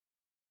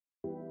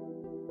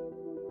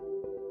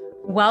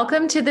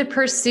Welcome to the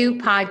Pursue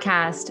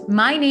Podcast.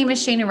 My name is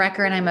Shana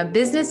Recker, and I'm a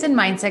business and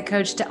mindset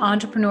coach to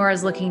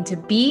entrepreneurs looking to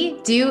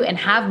be, do, and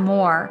have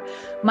more.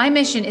 My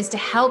mission is to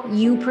help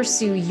you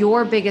pursue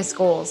your biggest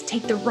goals,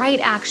 take the right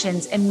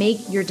actions, and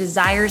make your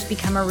desires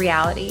become a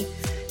reality.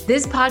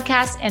 This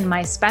podcast and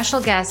my special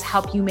guests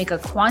help you make a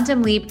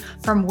quantum leap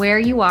from where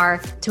you are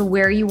to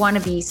where you want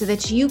to be so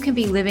that you can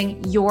be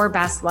living your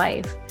best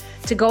life.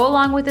 To go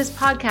along with this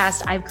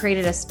podcast, I've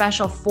created a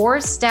special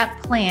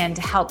 4-step plan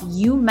to help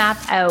you map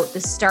out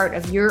the start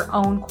of your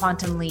own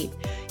quantum leap.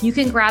 You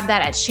can grab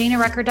that at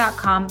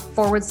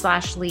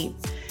shanarecker.com/leap.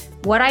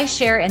 What I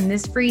share in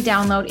this free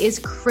download is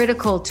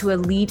critical to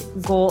elite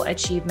goal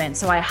achievement.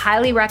 So I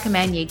highly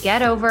recommend you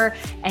get over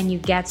and you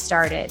get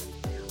started.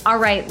 All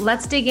right,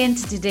 let's dig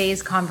into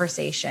today's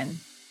conversation.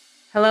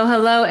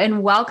 Hello,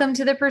 and welcome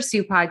to the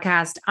Pursue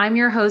Podcast. I'm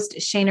your host,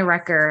 Shana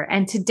Recker.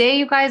 And today,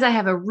 you guys, I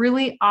have a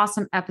really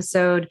awesome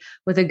episode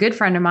with a good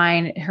friend of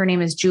mine. Her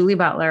name is Julie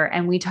Butler,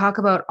 and we talk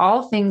about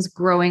all things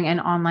growing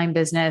an online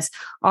business,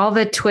 all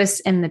the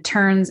twists and the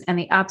turns and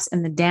the ups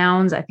and the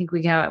downs. I think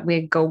we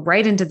go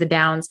right into the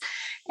downs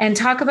and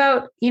talk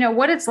about,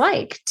 what it's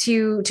like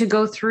to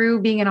go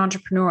through being an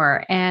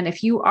entrepreneur. And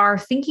if you are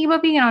thinking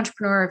about being an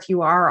entrepreneur, if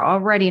you are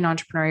already an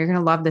entrepreneur, you're going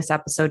to love this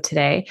episode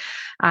today.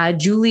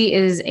 Julie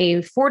is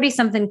a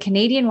 40-something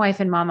Canadian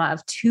wife and mama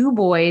of 2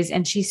 boys,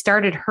 and she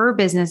started her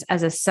business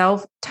as a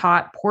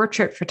self-taught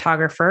portrait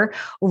photographer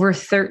over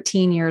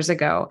 13 years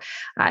ago.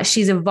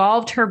 She's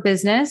evolved her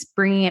business,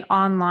 bringing it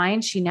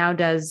online. She now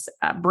does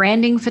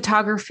branding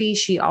photography.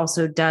 She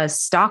also does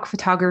stock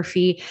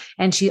photography,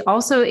 and she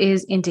also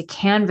is into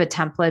Canva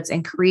templates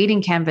and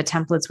creating Canva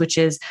templates, which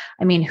is,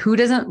 who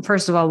doesn't,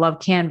 first of all, love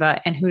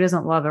Canva, and who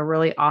doesn't love a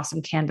really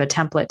awesome Canva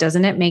template?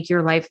 Doesn't it make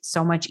your life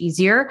so much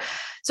easier?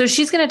 So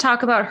she's going to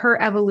talk about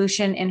her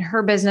evolution in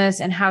her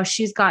business and how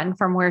she's gotten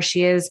from where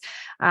she is,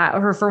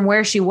 or from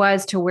where she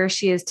was to where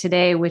she is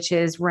today, which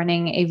is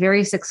running a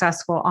very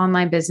successful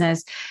online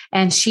business.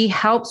 And she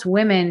helps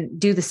women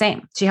do the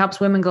same. She helps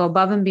women go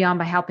above and beyond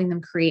by helping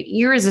them create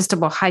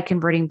irresistible, high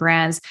converting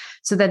brands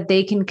so that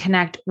they can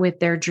connect with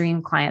their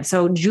dream clients.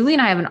 So Julie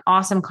and I have an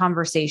awesome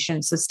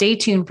conversation. So stay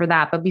tuned for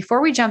that. But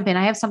before we jump in,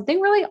 I have something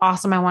really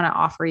awesome I want to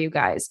offer you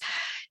guys.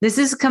 This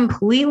is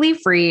completely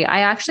free. I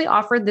actually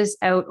offered this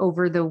out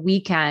over the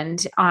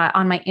weekend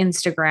on my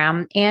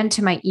Instagram and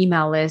to my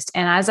email list.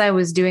 And as I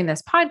was doing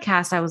this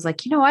podcast, I was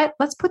like, you know what?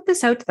 Let's put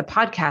this out to the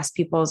podcast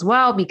people as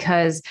well,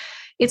 because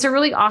it's a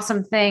really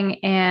awesome thing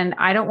and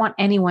I don't want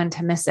anyone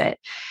to miss it.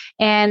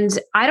 And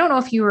I don't know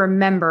if you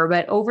remember,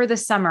 but over the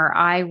summer,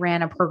 I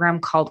ran a program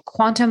called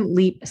Quantum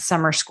Leap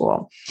Summer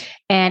School.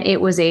 And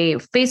it was a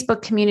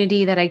Facebook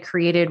community that I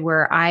created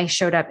where I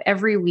showed up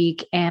every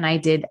week and I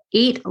did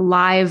 8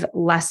 live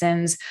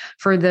lessons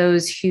for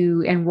those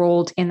who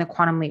enrolled in the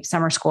Quantum Leap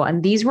Summer School.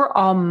 And these were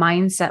all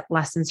mindset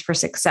lessons for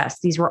success.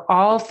 These were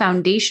all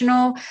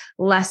foundational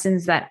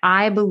lessons that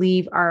I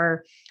believe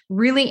are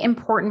really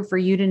important for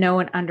you to know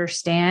and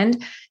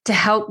understand to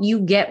help you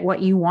get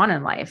what you want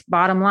in life,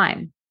 bottom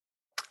line.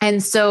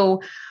 And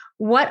so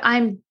what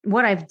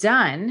I've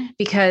done,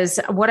 because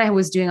what I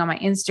was doing on my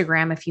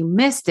Instagram, if you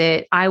missed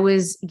it, I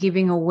was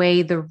giving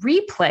away the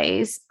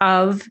replays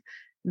of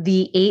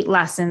the 8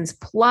 lessons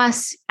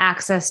plus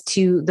access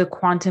to the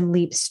Quantum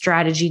Leap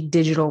Strategy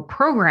digital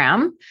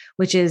program,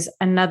 which is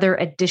another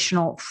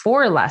additional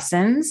 4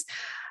 lessons.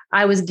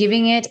 I was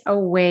giving it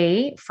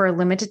away for a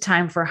limited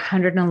time for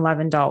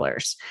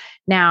 $111.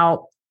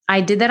 Now,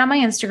 I did that on my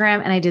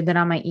Instagram and I did that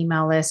on my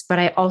email list, but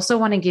I also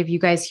want to give you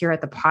guys here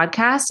at the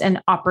podcast an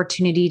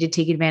opportunity to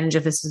take advantage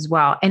of this as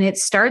well. And it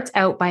starts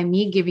out by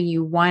me giving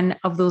you one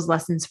of those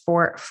lessons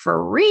for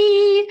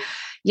free.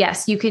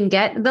 Yes, you can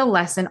get the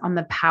lesson on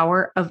the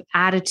power of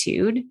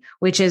attitude,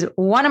 which is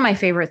one of my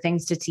favorite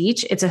things to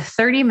teach. It's a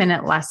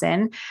 30-minute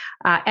lesson.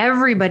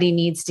 Everybody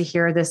needs to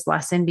hear this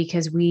lesson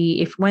because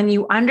when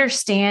you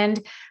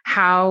understand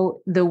how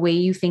the way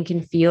you think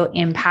and feel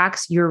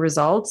impacts your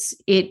results,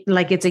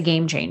 it's a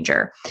game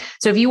changer.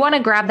 So if you want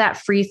to grab that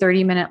free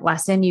 30-minute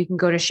lesson, you can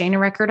go to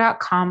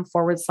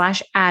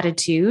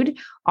shanarecker.com/attitude,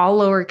 all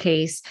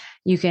lowercase.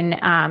 You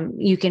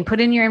can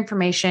put in your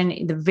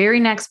information. The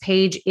very next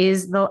page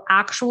is the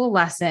actual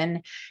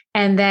lesson.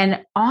 And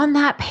then on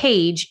that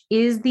page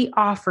is the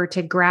offer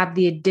to grab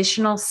the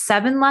additional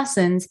 7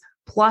 lessons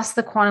plus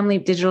the Quantum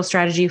Leap digital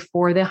strategy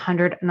for the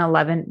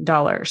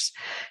 $111.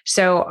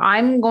 So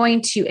I'm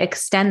going to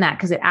extend that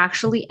because it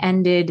actually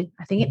ended,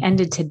 I think it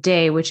ended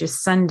today, which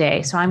is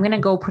Sunday. So I'm going to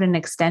go put an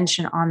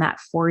extension on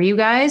that for you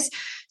guys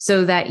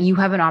so that you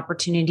have an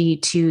opportunity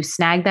to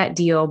snag that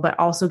deal, but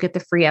also get the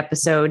free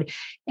episode.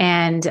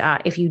 And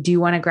if you do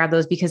want to grab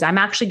those, because I'm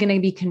actually going to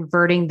be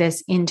converting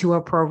this into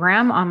a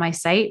program on my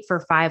site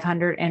for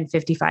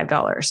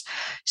 $555.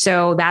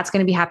 So that's going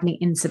to be happening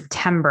in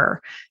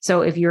September.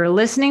 So if you're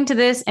listening to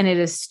this and it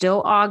is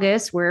still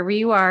August, wherever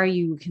you are,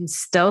 you can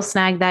still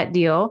snag that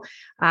deal.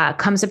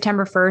 Come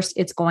September 1st,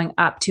 it's going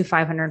up to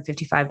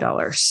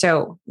 $555.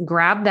 So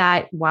grab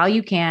that while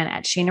you can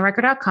at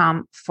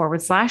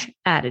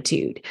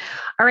shanarecker.com/attitude.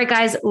 All right,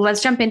 guys,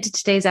 let's jump into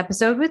today's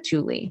episode with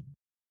Julie.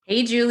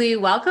 Hey, Julie,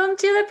 welcome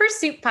to the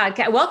Pursuit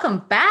Podcast. Welcome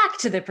back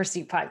to the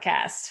Pursuit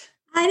Podcast.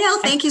 I know.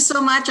 Thank you so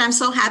much. I'm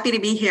so happy to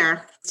be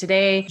here.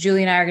 Today,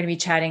 Julie and I are going to be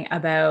chatting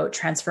about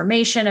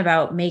transformation,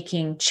 about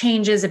making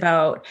changes,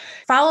 about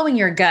following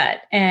your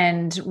gut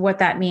and what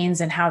that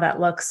means and how that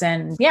looks.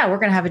 And yeah, we're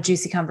going to have a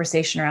juicy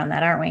conversation around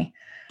that, aren't we?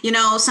 You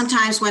know,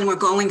 sometimes when we're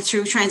going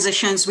through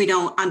transitions, we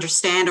don't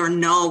understand or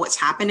know what's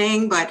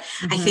happening. But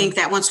I think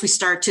that once we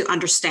start to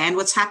understand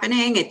what's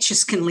happening, it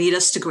just can lead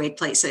us to great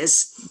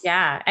places.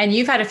 Yeah. And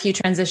you've had a few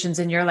transitions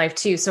in your life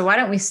too. So why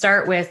don't we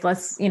start with,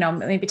 let's,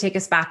 maybe take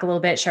us back a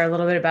little bit, share a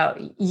little bit about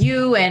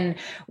you and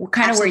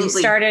kind of where you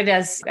started.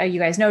 As you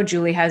guys know,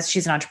 Julie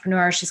she's an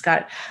entrepreneur. She's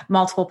got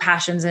multiple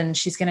passions and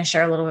she's going to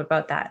share a little bit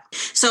about that.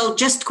 So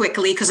just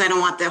quickly, because I don't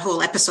want the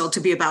whole episode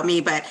to be about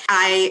me, but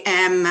I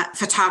am a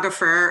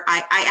photographer.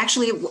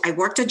 I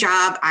worked a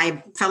job.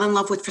 I fell in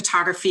love with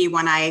photography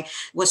when I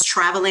was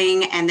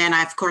traveling. And then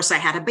I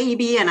had a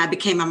baby and I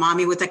became a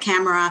mommy with a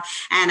camera,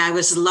 and I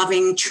was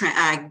loving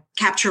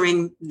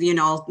capturing,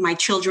 my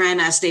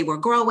children as they were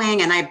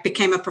growing. And I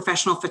became a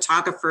professional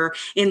photographer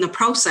in the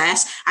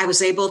process. I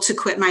was able to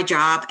quit my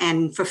job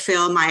and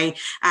fulfill my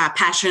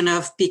passion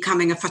of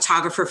becoming a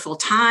photographer full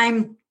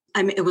time.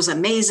 It was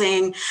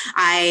amazing.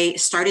 I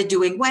started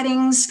doing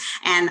weddings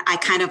and I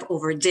kind of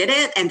overdid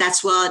it. And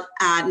that's what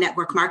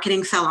network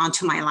marketing fell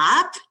onto my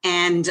lap.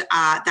 And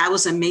that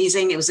was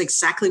amazing. It was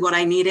exactly what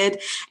I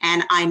needed.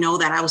 And I know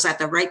that I was at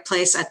the right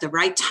place at the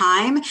right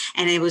time.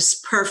 And it was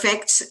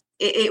perfect.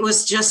 It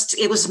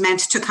was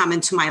meant to come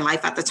into my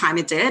life at the time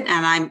it did.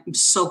 And I'm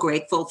so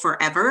grateful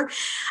forever.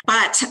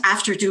 But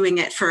after doing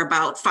it for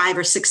about 5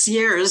 or 6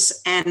 years,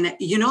 and,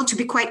 to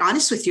be quite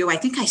honest with you, I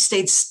think I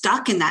stayed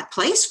stuck in that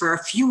place for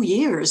a few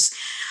years.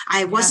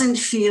 I wasn't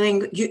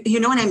feeling, you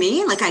know what I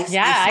mean?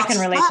 I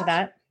can relate to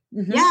that.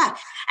 Mm-hmm. Yeah.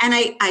 And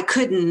I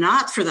could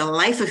not for the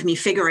life of me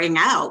figure it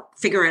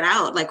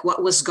out, like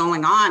what was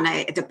going on.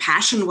 The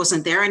passion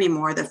wasn't there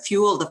anymore, the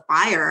fuel, the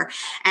fire.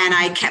 And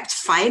I kept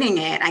fighting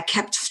it. I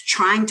kept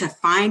trying to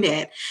find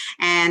it.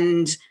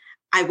 And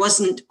I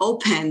wasn't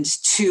open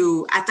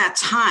to, at that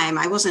time,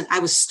 I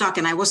was stuck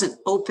and I wasn't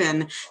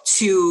open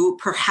to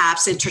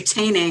perhaps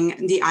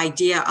entertaining the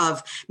idea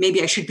of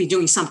maybe I should be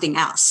doing something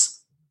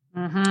else.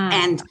 Mm-hmm.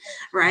 And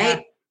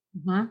right.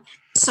 Yeah. Mm-hmm.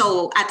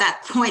 So at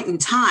that point in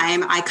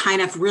time, I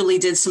kind of really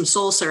did some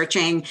soul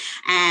searching,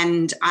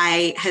 and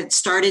I had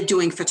started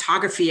doing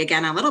photography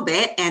again a little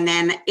bit. And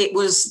then it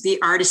was the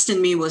artist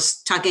in me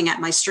was tugging at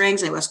my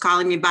strings. It was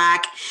calling me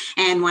back.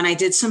 And when I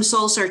did some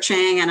soul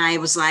searching and I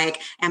was like,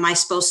 am I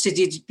supposed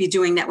to be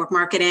doing network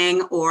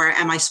marketing or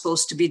am I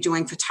supposed to be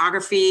doing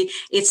photography?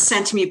 It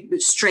sent me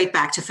straight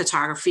back to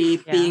photography.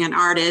 Yeah. Being an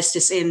artist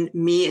is in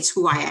me. It's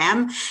who I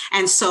am.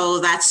 And so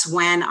that's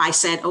when I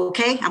said,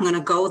 okay, I'm going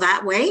to go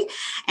that way.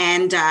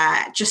 And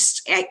I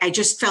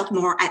just felt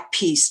more at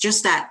peace,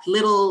 just that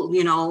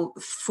little,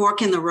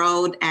 fork in the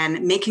road,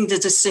 and making the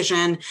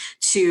decision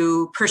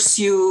to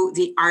pursue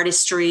the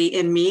artistry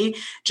in me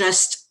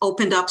just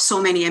opened up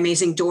so many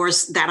amazing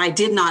doors that I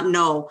did not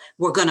know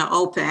were going to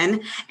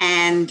open.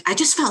 And I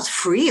just felt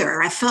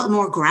freer. I felt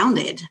more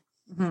grounded.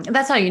 Mm-hmm.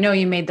 That's how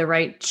you made the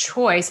right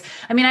choice.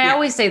 I mean, I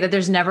always say that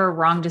there's never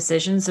wrong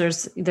decisions.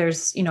 There's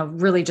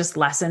really just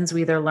lessons.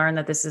 We either learn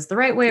that this is the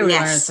right way or we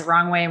learn it's the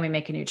wrong way and we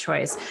make a new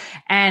choice.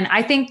 And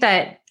I think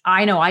that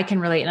I know I can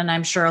relate, and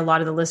I'm sure a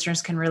lot of the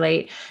listeners can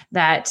relate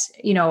that,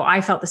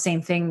 I felt the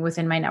same thing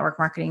within my network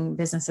marketing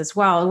business as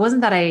well. It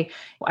wasn't that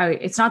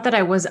it's not that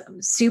I was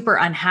super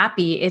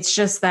unhappy. It's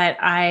just that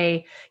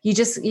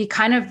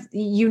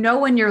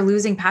when you're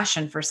losing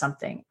passion for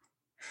something.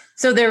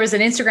 So there was an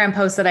Instagram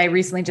post that I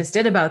recently just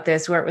did about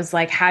this, where it was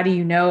like, how do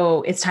you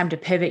know it's time to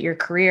pivot your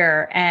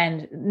career?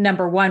 And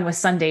number one was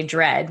Sunday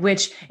dread,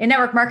 which in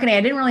network marketing,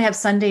 I didn't really have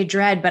Sunday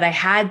dread, but I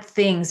had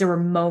there were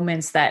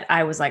moments that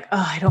I was like,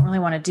 oh, I don't really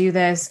want to do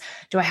this.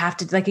 Do I have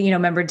to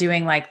remember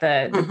doing like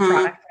the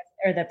product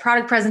or the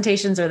product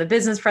presentations or the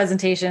business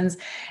presentations.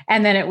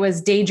 And then it was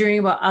daydreaming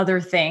about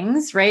other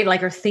things, right?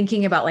 Like, or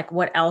thinking about like,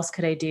 what else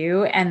could I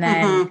do? And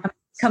then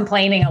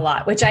complaining a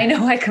lot, which I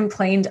know I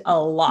complained a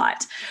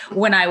lot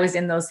when I was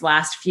in those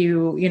last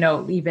few,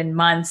 even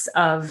months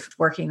of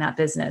working that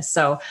business.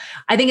 So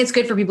I think it's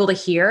good for people to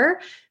hear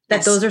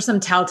that those are some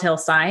telltale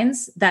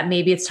signs that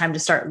maybe it's time to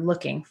start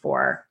looking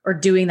for or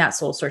doing that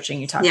soul searching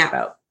you talked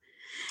about.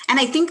 And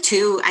I think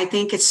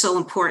it's so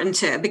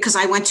important because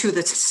I went through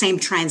the same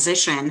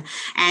transition,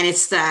 and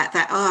it's that,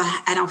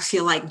 I don't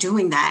feel like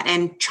doing that,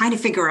 and trying to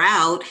figure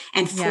out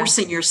and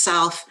forcing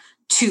yourself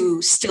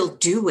to still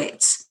do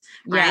it.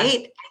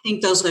 Right. I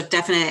think those are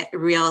definite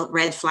real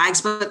red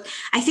flags, but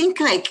I think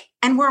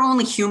and we're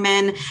only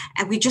human,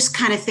 and we just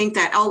kind of think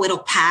that, it'll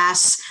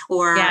pass,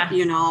 or,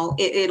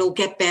 it'll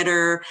get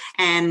better,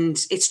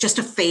 and it's just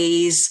a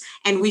phase,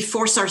 and we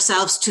force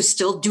ourselves to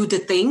still do the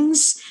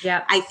things.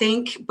 Yeah. I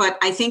think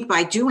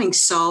by doing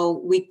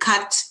so, we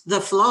cut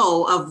the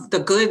flow of the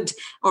good,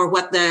 or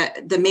what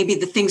maybe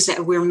the things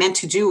that we're meant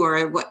to do,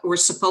 or what we're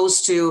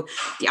supposed to,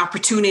 the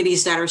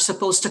opportunities that are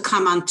supposed to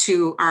come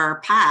onto our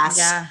path.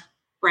 Yeah.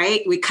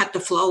 Right? We cut the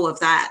flow of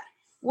that.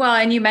 Well,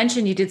 and you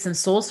mentioned you did some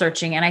soul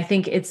searching, and I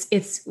think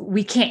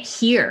we can't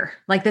hear,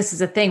 like, this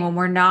is a thing when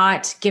we're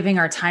not giving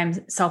our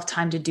self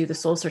time to do the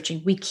soul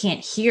searching, we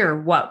can't hear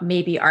what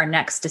maybe our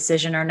next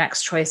decision, our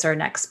next choice, our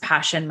next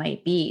passion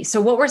might be. So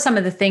what were some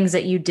of the things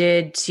that you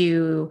did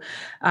to,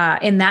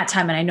 in that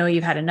time? And I know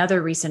you've had another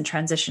recent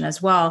transition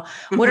as well.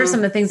 What are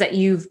some of the things that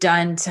you've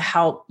done to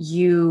help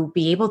you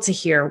be able to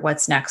hear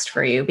what's next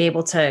for you, be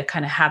able to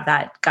kind of have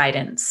that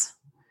guidance?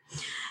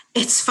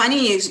 It's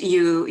funny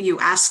you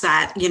asked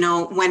that.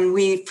 When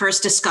we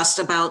first discussed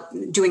about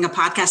doing a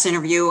podcast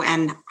interview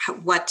and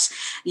what,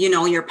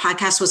 your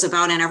podcast was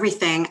about and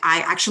everything, I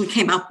actually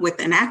came up with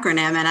an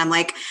acronym, and I'm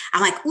like,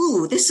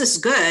 ooh, this is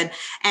good.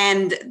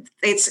 And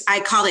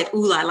I call it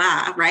ooh la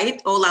la, right?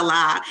 Oh la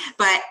la.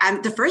 But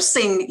the first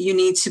thing you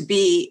need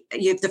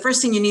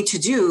to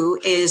do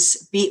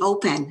is be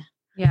open.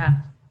 Yeah.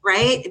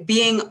 Right?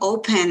 Being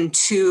open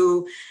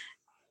to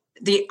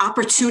the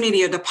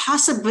opportunity or the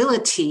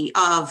possibility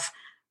of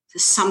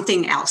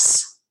something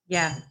else.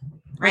 Yeah.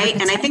 Right.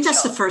 And I think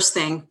that's the first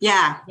thing.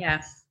 Yeah.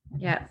 Yeah.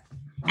 Yeah.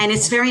 And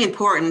it's very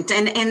important.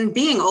 And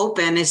being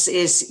open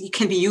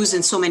can be used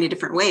in so many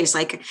different ways.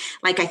 Like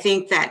I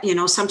think that,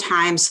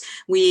 sometimes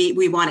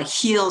we want to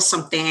heal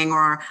something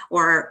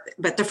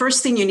but the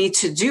first thing you need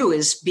to do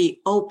is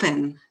be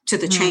open to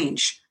the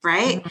change.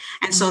 Right.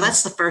 Mm-hmm. And so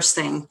that's the first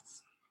thing.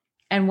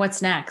 And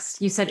what's next?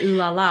 You said ooh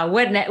la la.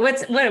 What are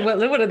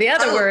the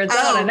other words?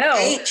 I want to know.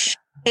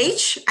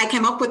 H. I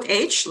came up with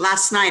H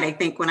last night, I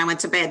think, when I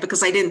went to bed,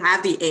 because I didn't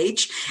have the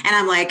H. And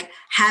I'm like,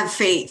 have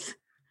faith.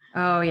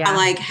 Oh, yeah. I'm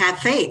like, have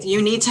faith.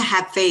 You need to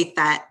have faith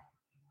that,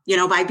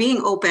 by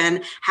being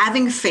open,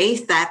 having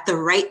faith that the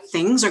right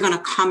things are going to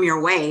come your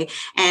way.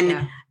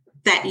 And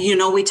that,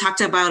 we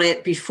talked about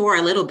it before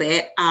a little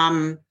bit,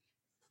 of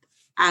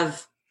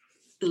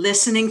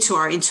listening to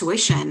our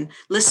intuition,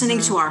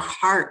 listening to our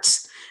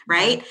hearts.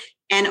 Right.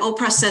 And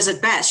Oprah says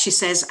it best. She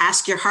says,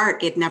 ask your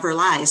heart. It never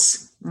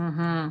lies.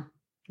 Mm-hmm.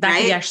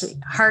 That could actually,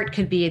 heart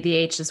could be the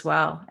H as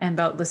well. And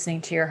about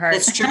listening to your heart.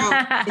 It's true.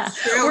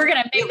 It's true. We're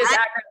going to make this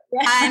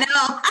acronym.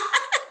 I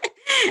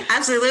know.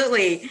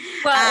 Absolutely.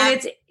 Well,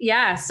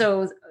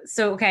 So,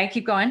 okay,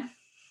 keep going.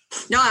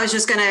 No, I was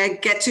just going to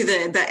get to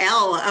the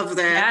L of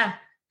the,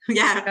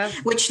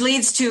 which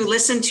leads to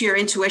listen to your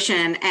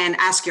intuition and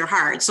ask your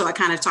heart. So I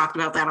kind of talked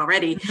about that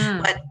already,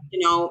 but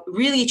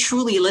really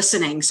truly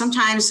listening.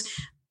 Sometimes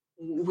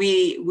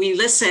we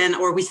listen,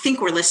 or we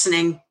think we're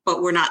listening,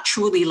 but we're not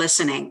truly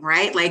listening,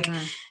 right? Like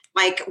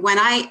when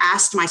I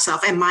asked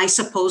myself, am I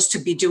supposed to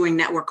be doing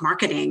network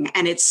marketing?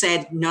 And it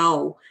said,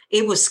 no,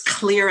 it was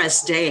clear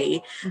as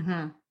day.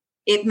 Mm-hmm.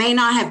 It may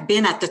not have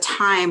been at the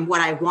time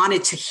what I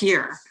wanted to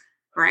hear.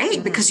 Right?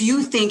 Mm-hmm. Because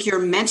you think you're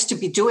meant to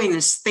be doing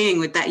this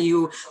thing that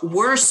you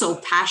were so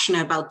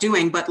passionate about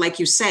doing. But like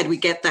you said, we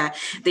get the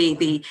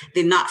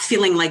not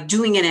feeling like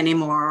doing it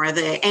anymore, or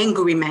the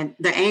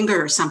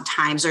anger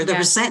sometimes, or the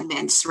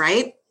resentments,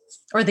 right?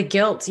 Or the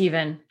guilt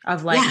even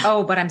of like,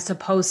 oh, but I'm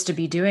supposed to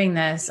be doing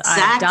this.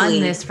 Exactly. I've done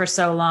this for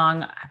so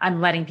long.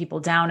 I'm letting people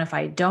down if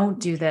I don't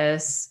do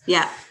this.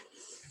 Yeah.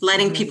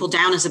 Letting people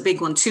down is a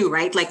big one too,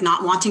 right? Like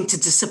not wanting to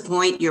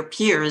disappoint your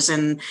peers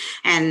and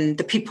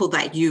the people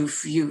that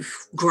you've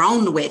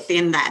grown with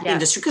in that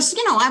industry. Because,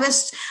 I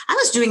was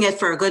doing it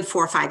for a good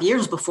 4 or 5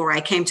 years before I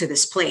came to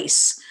this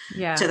place,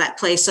 to that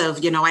place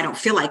of, I don't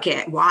feel like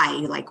it. Why?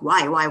 Like,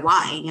 why?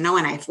 And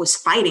I was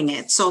fighting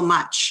it so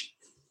much.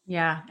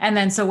 Yeah. And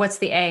then, so what's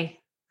the A?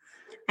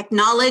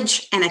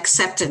 Acknowledge and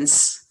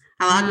acceptance.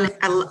 So I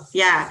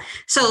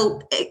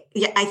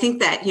think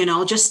that,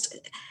 just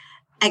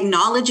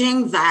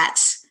acknowledging that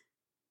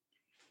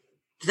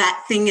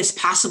thing is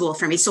possible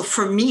for me. So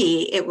for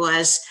me, it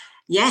was,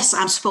 yes,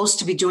 I'm supposed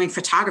to be doing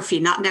photography,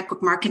 not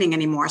network marketing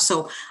anymore.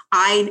 So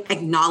I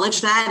acknowledge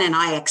that and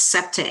I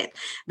accept it,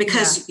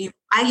 because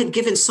I had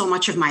given so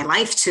much of my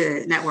life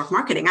to network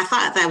marketing. I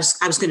thought that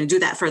I was going to do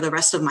that for the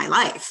rest of my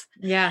life.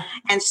 Yeah.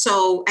 And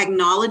so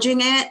acknowledging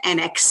it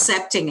and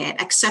accepting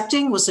it.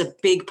 Accepting was a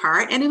big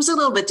part, and it was a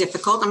little bit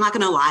difficult. I'm not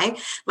going to lie.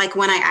 Like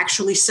when I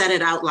actually said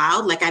it out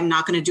loud, like I'm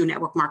not going to do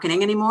network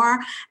marketing anymore.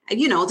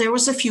 There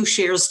was a few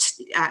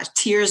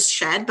tears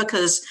shed,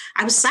 because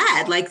I was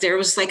sad. Like there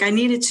was I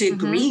needed to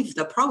grieve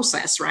the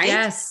process, right?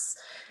 Yes.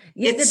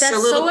 That's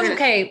so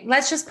okay.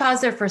 Let's just pause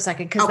there for a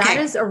second, because that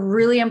is a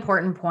really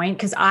important point,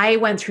 because I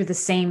went through the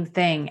same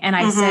thing. And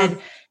I said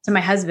to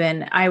my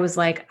husband, I was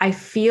like, I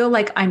feel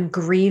like I'm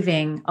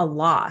grieving a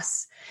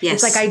loss. Yes.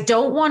 It's like, I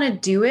don't want to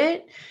do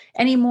it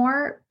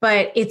anymore,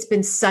 but it's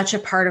been such a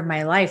part of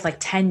my life, like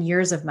 10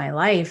 years of my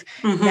life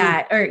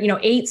that, or,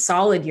 8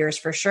 solid years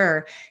for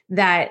sure,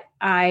 that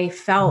I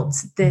felt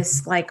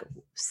this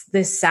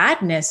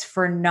sadness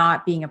for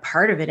not being a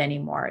part of it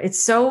anymore.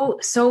 It's so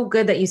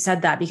good that you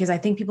said that, because I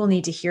think people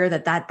need to hear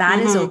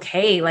that is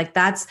okay. Like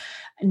that's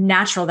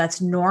natural.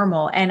 That's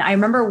normal. And I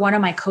remember one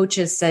of my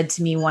coaches said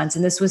to me once,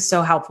 and this was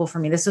so helpful for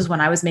me. This was when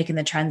I was making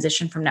the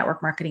transition from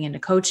network marketing into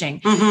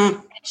coaching.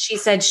 And She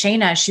said,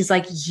 Shayna, she's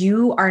like,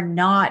 you are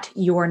not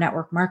your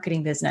network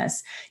marketing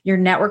business. Your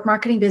network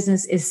marketing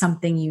business is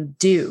something you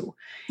do.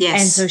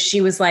 Yes. And so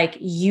she was like,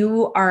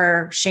 you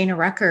are Shayna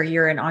Rucker,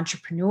 you're an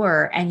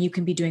entrepreneur and you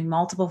can be doing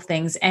multiple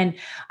things. And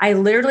I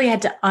literally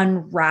had to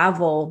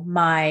unravel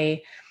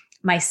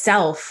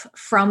myself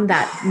from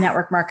that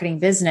network marketing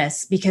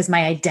business because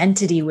my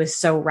identity was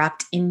so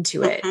wrapped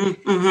into it.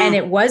 Mm-hmm, mm-hmm. And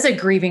it was a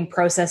grieving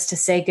process to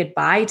say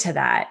goodbye to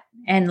that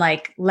and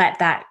like, let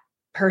that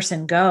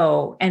person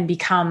go and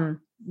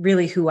become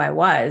really who I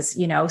was,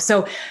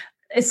 So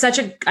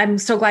I'm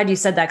so glad you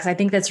said that, because I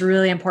think that's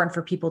really important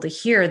for people to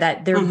hear,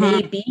 that there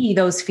may be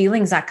those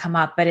feelings that come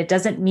up, but it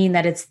doesn't mean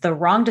that it's the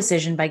wrong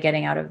decision by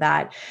getting out of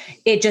that.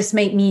 It just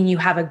may mean you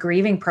have a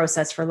grieving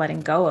process for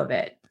letting go of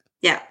it.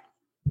 Yeah.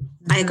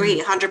 I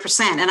agree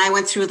 100%. And I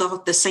went through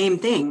the same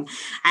thing,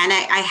 and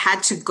I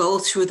had to go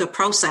through the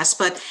process,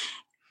 but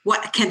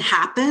what can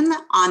happen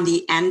on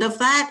the end of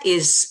that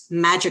is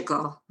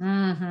magical,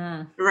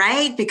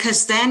 right?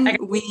 Because then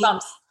me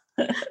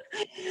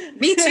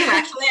too,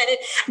 actually. I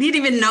didn't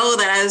even know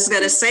that I was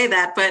going to say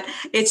that, but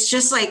it's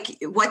just like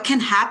what can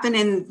happen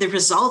in the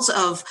results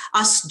of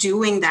us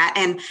doing that.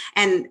 And,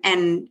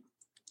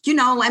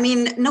 I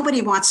mean,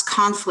 nobody wants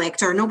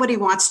conflict, or nobody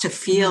wants to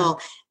feel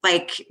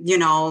like,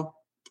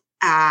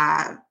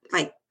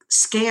 like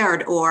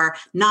scared or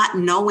not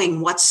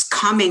knowing what's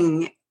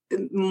coming,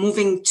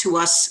 moving to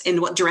us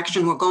in what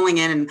direction we're going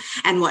in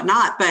and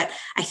whatnot. But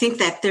I think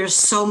that there's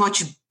so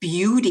much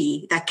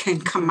beauty that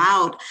can come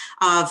out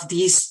of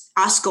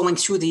us going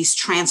through these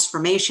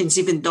transformations,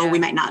 even though we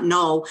might not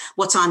know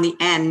what's on the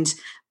end.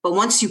 But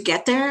once you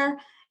get there,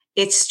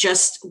 it's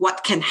just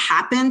what can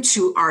happen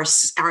to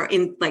us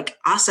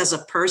as a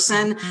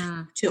person,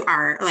 to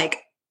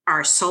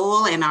our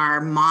soul and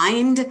our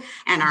mind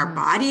and our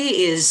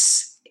body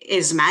is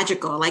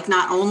magical. Like,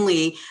 not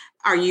only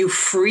are you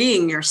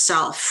freeing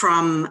yourself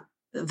from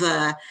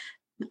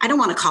I don't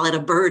want to call it a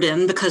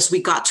burden, because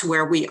we got to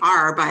where we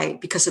are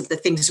because of the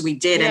things we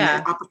did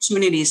and the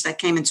opportunities that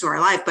came into our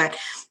life, but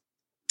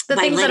the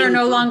things that are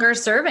no longer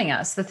serving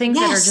us, the things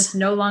that are just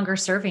no longer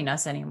serving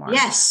us anymore.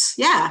 Yes.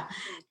 Yeah.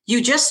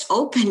 You just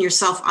open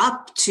yourself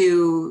up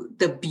to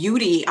the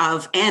beauty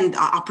of and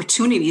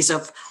opportunities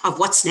of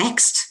what's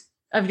next.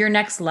 Of your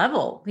next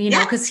level,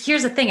 because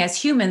here's the thing, as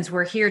humans,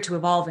 we're here to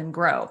evolve and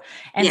grow.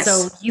 And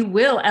so you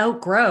will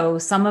outgrow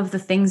some of the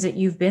things that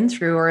you've been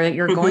through or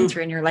you're going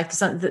through in your life,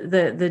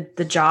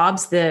 the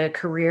jobs, the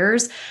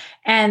careers.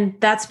 And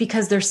that's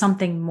because there's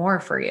something more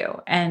for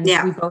you. And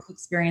we both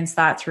experienced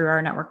that through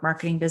our network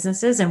marketing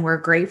businesses, and we're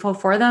grateful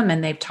for them.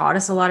 And they've taught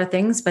us a lot of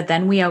things, but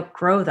then we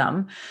outgrow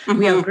them.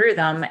 We outgrew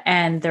them.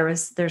 And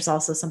there's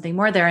also something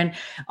more there. And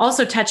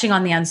also touching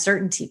on the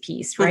uncertainty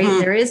piece, right?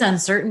 There is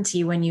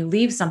uncertainty when you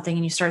leave something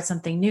and you start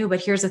something new. But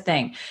here's the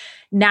thing.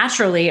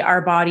 Naturally, our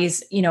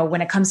bodies,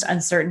 when it comes to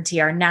uncertainty,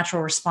 our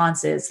natural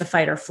response is the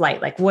fight or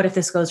flight. Like, what if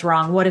this goes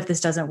wrong? What if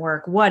this doesn't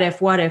work? What if,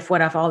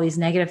 all these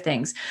negative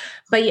things.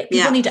 But yet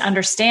people need to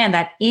understand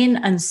that in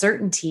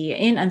uncertain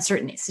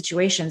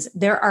situations,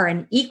 there are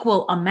an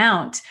equal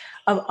amount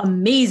of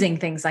amazing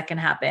things that can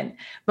happen,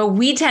 but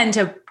we tend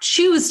to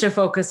choose to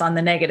focus on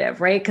the negative,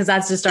 right? Because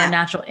that's just our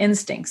natural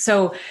instinct.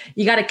 So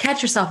you got to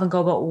catch yourself and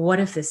go, but what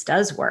if this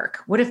does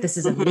work? What if this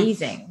is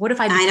amazing? What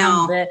if I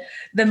become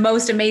the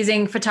most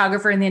amazing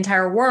photographer in the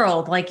entire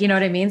world? Like, you know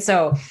what I mean?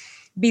 So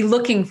be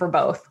looking for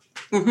both.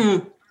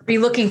 Be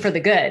looking for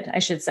the good, I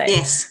should say.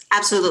 Yes,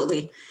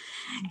 absolutely.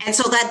 And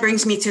so that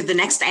brings me to the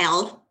next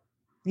L.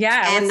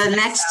 Yeah. And the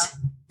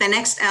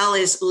next L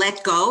is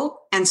let go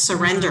and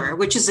surrender,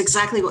 which is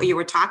exactly what you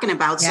were talking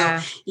about. Yeah.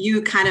 So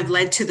you kind of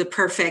led to the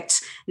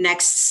perfect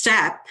next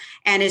step.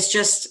 And it's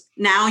just,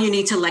 now you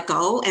need to let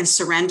go and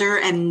surrender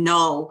and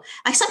know.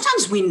 Like,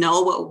 sometimes we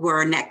know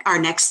what our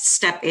next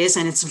step is,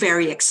 and it's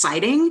very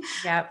exciting.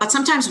 Yeah. But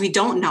sometimes we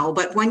don't know.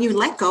 But when you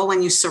let go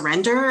and you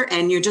surrender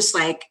and you're just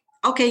like,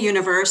 okay,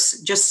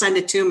 universe, just send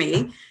it to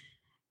me.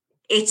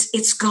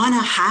 It's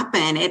gonna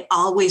happen. It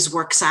always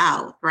works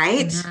out,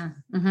 right?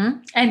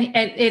 And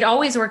it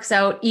always works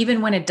out,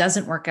 even when it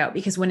doesn't work out,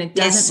 because when it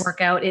doesn't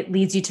work out, it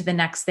leads you to the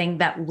next thing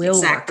that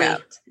will work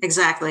out.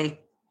 Exactly.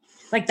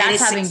 Like, that's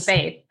having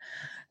faith.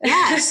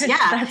 Yes. Yeah.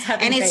 That's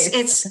having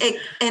faith.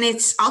 And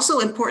it's also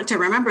important to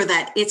remember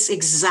that it's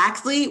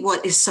exactly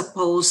what is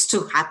supposed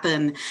to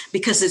happen,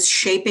 because it's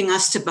shaping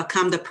us to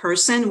become the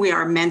person we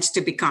are meant to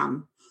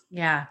become.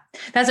 Yeah.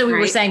 That's what we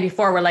were saying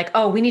before. We're like,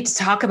 oh, we need to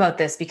talk about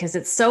this because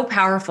it's so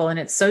powerful and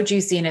it's so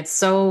juicy. And it's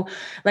so,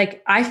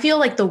 like, I feel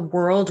like the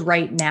world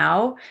right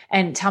now,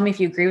 and tell me if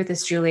you agree with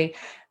this, Julie,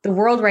 the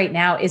world right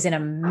now is in a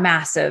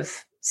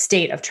massive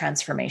state of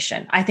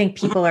transformation. I think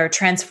people are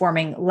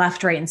transforming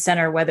left, right, and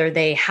center, whether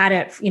they had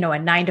a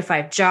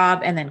 9-to-5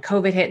 job and then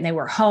COVID hit and they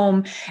were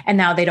home and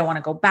now they don't want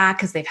to go back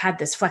because they've had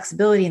this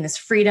flexibility and this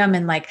freedom.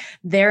 And like,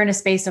 they're in a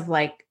space of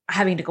like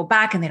having to go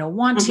back and they don't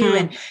want to.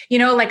 And,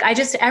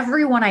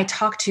 everyone I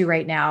talk to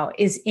right now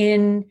is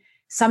in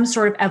some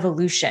sort of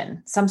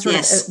evolution,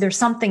 there's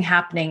something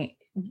happening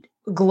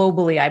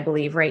globally, I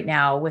believe, right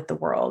now with the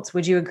world.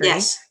 Would you agree?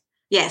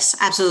 Yes,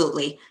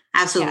 absolutely.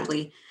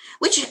 Absolutely. Yeah.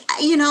 which,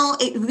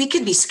 we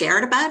could be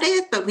scared about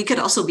it, but we could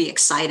also be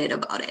excited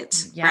about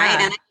it. Yeah. Right.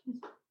 And I'm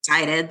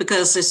excited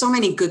because there's so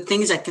many good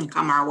things that can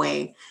come our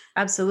way.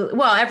 Absolutely.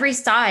 Well, every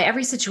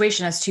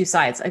situation has two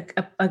sides,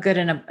 a good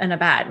and a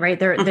bad, right?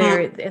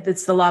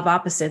 It's the law of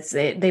opposites.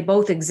 They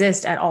both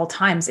exist at all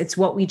times. It's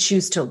what we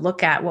choose to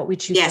look at, what we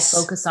choose to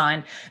focus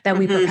on that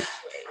we perpetuate.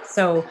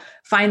 So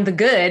find the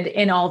good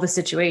in all the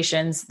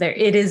situations. There,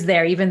 it is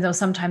there, even though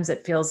sometimes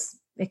it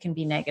can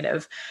be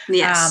negative.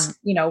 Yes.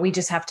 We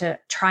just have to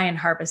try and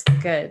harvest the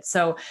good.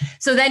 So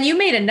then you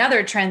made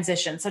another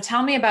transition. So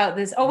tell me about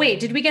this. Oh, wait,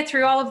 did we get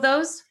through all of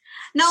those?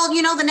 No,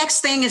 the next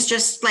thing is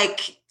just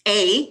like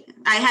I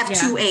have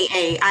 2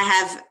 AA. I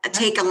have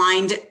take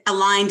aligned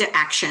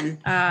action.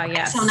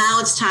 Yes. So now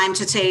it's time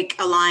to take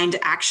aligned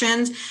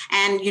actions.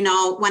 And,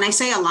 when I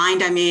say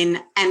aligned, I mean,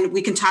 and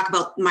we can talk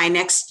about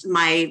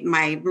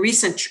my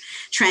recent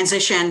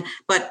transition,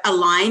 but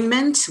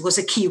alignment was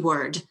a key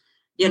word,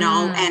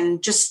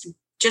 and just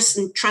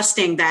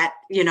trusting that,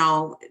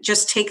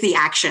 just take the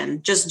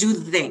action, just do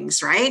the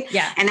things, right?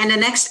 Yeah. And then the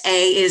next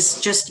A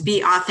is just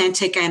be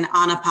authentic and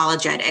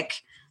unapologetic.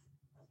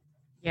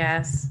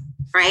 Yes.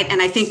 Right.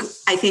 And I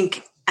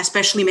think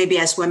especially maybe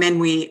as women,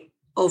 we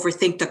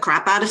overthink the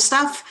crap out of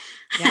stuff.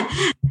 Yeah.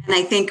 And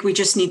I think we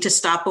just need to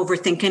stop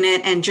overthinking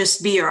it and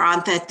just be your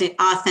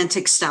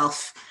authentic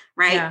self.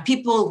 Right. Yeah.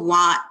 People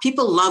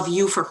love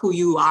you for who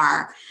you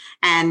are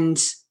and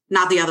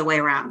not the other way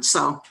around.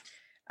 So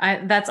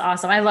that's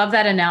awesome. I love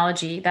that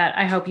analogy. That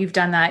I hope you've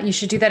done that. You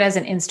should do that as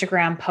an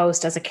Instagram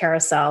post, as a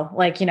carousel,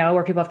 where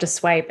people have to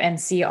swipe and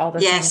see all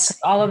the things.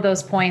 All of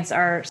those points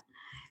are.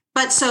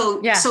 But so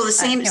the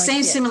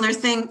same similar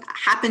thing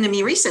happened to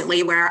me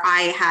recently where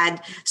I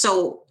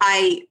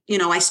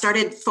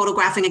started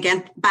photographing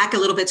again, back a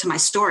little bit to my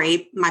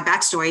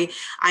backstory.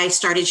 I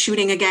started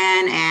shooting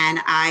again and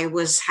I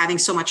was having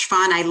so much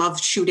fun. I love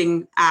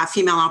shooting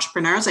female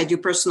entrepreneurs. I do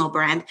personal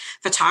brand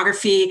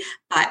photography,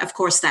 but of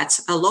course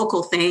that's a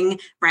local thing,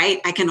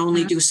 right? I can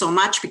only do so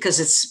much because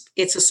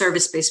it's a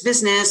service-based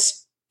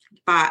business,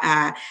 but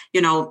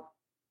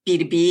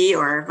B2B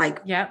or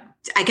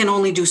I can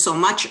only do so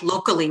much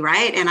locally,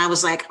 right? And I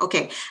was like,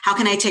 okay, how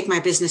can I take my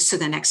business to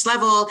the next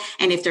level?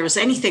 And if there was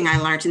anything I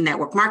learned in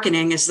network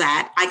marketing is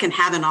that I can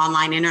have an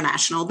online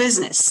international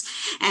business.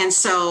 And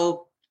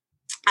so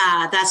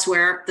that's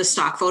where the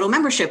stock photo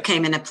membership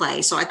came into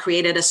play. So I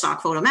created a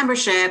stock photo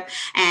membership,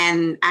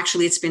 and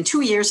actually it's been 2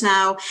 years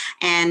now.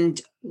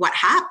 And what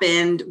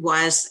happened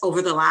was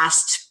over the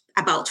last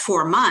about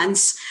 4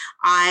 months,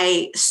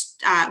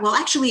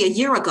 actually a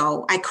year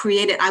ago,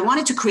 I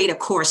wanted to create a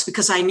course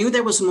because I knew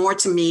there was more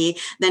to me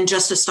than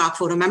just a stock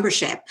photo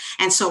membership.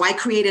 And so I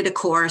created a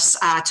course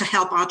to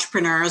help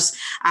entrepreneurs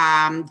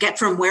get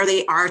from where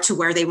they are to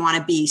where they want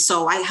to be.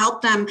 So I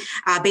help them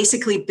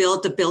basically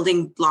build the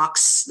building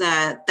blocks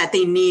that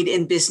they need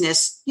in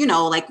business,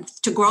 like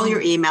to grow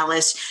your email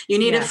list. You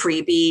need a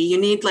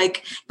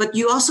freebie, but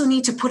you also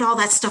need to put all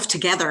that stuff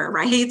together,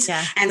 right?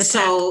 Yeah, and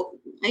so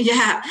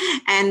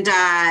and,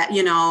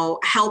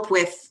 help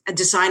with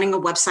designing a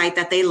website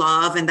that they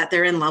love and that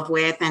they're in love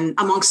with, and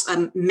amongst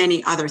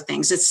many other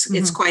things.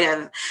 It's quite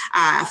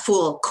a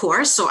full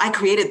course. So I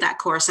created that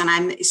course and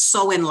I'm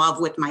so in love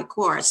with my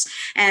course.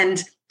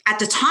 And at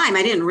the time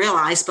I didn't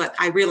realize, but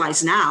I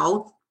realize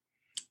now,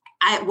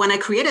 when I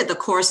created the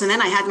course and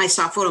then I had my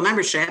stock photo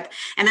membership,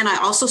 and then I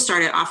also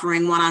started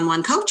offering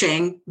one-on-one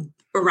coaching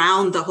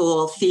around the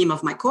whole theme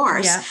of my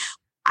course. Yeah.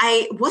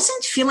 I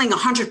wasn't feeling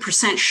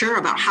 100% sure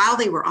about how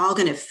they were all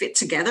going to fit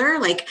together.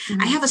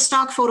 I have a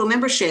stock photo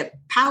membership.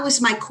 How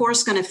is my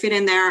course going to fit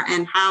in there?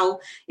 And how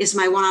is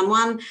my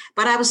one-on-one?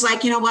 But I was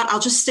like, you know what? I'll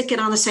just stick it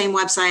on the same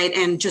website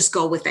and just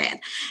go with it.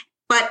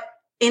 But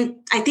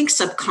I think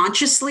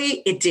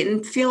subconsciously it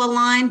didn't feel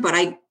aligned, but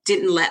I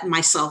didn't let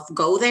myself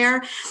go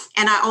there.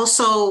 And I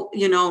also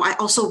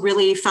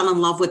really fell in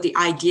love with the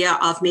idea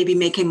of maybe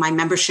making my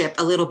membership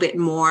a little bit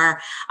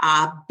more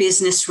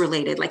business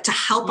related, to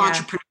help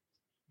entrepreneurs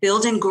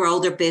build and grow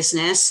their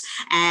business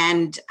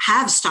and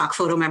have stock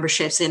photo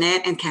memberships in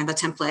it and Canva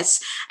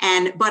templates.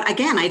 But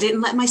again, I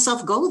didn't let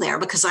myself go there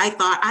because I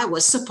thought I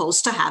was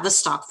supposed to have a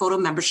stock photo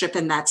membership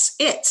and that's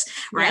it.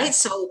 Right. Yeah.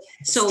 So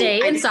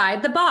stay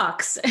inside the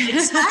box.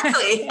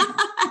 Exactly.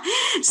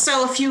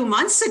 So a few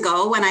months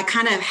ago when I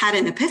kind of had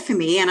an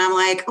epiphany and I'm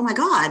like, oh my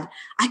God,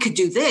 I could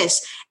do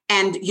this.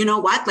 And you know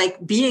what?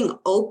 Being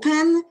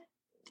open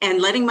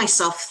and letting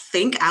myself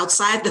think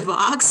outside the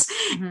box,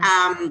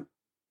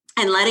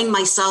 and letting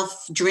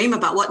myself dream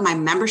about what my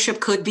membership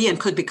could be and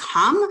could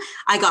become,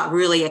 I got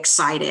really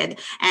excited.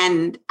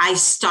 And I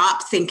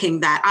stopped thinking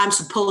that I'm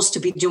supposed to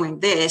be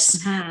doing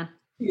this to,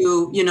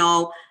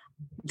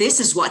 this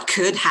is what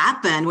could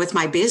happen with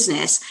my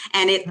business.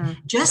 And it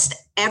just,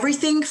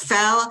 everything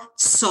fell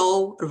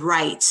so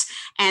right.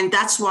 And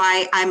that's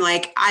why I'm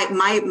like,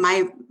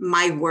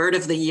 my word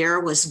of the year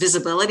was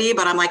visibility,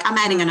 but I'm like, I'm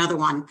adding another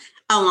one,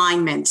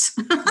 alignment.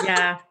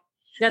 Yeah.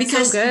 That's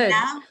because so good.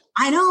 Now,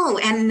 I know.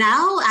 And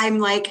now I'm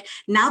like,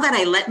 now that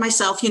I let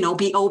myself,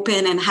 be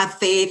open and have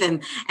faith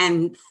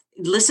and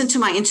listened to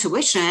my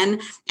intuition.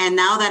 And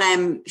now that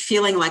I'm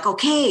feeling like,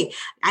 okay,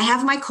 I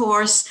have my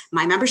course,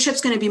 my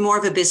membership's going to be more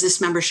of a business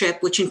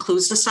membership, which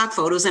includes the stock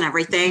photos and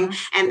everything.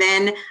 Mm-hmm. And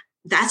then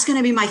that's going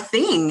to be my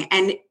thing.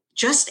 And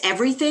just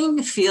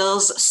everything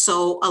feels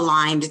so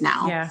aligned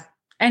now. Yeah.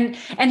 And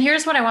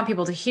here's what I want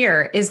people to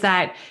hear is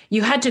that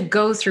you had to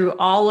go through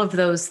all of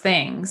those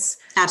things.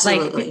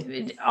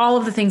 Absolutely. Like all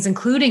of the things,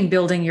 including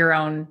building your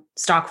own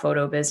stock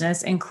photo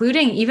business,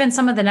 including even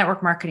some of the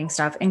network marketing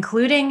stuff,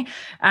 including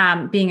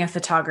being a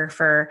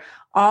photographer.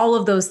 All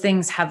of those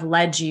things have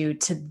led you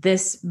to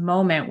this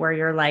moment where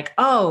you're like,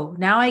 oh,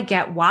 now I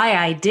get why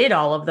I did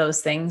all of those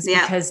things,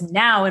 because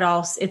now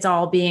it's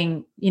all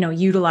being,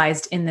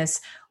 utilized in this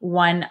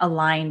one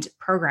aligned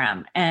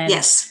program. And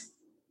yes.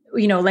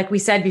 Like we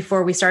said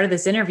before we started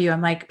this interview, I'm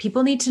like,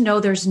 people need to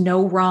know there's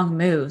no wrong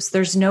moves.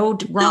 There's no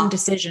wrong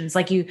decisions.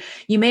 Like you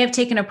may have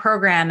taken a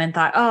program and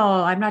thought,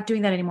 oh, I'm not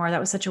doing that anymore. That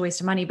was such a waste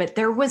of money, but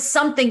there was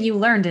something you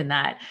learned in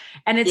that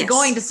and it's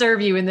going to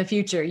serve you in the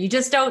future. You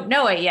just don't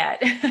know it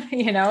yet,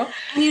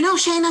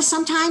 Shana,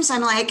 sometimes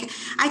I'm like,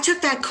 I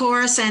took that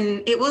course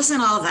and it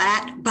wasn't all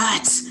that,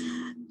 but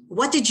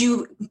what did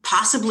you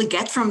possibly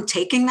get from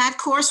taking that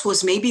course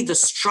was maybe the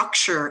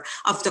structure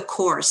of the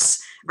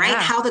course, right?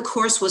 Yeah. How the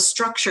course was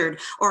structured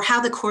or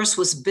how the course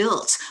was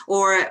built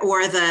or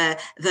the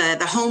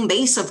home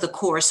base of the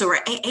course or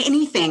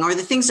anything or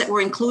the things that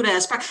were included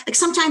as part. Like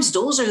sometimes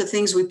those are the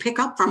things we pick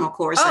up from a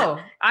course. Oh,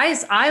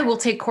 I will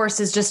take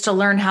courses just to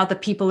learn how the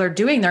people are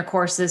doing their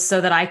courses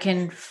so that I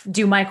can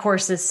do my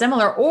courses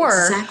similar. Or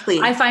exactly.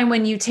 I find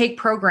when you take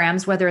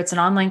programs, whether it's an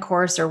online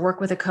course or work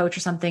with a coach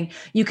or something,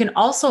 you can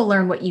also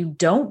learn what you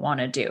don't want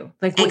to do.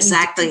 Like what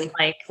exactly.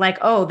 Like,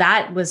 oh,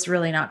 that was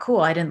really not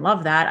cool. I didn't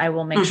love that. I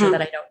will make sure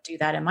that I don't do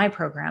that in my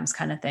programs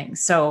kind of thing.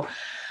 So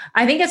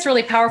I think it's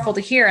really powerful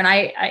to hear. And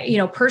I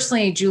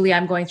personally, Julie,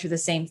 I'm going through the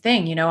same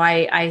thing.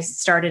 I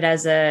started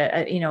as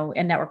a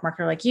network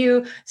marketer like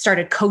you,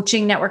 started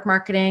coaching network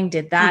marketing,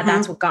 did that. Mm-hmm.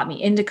 That's what got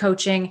me into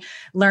coaching,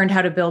 learned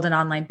how to build an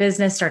online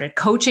business, started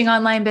coaching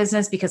online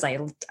business because I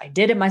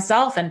did it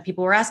myself and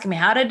people were asking me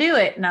how to do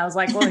it. And I was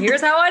like, well,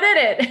 here's how I did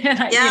it. And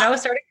I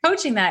started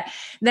coaching that,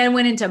 then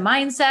went into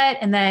mindset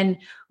and then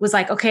was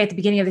like, okay, at the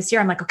beginning of this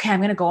year, I'm like, okay, I'm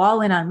going to go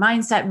all in on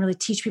mindset and really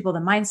teach people the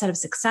mindset of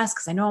success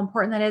because I know how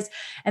important that is.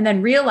 And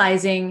then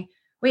realizing,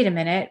 wait a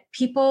minute,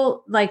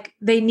 people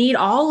they need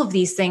all of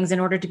these things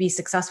in order to be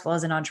successful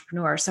as an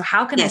entrepreneur. So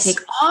how can I take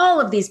all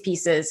of these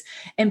pieces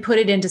and put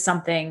it into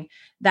something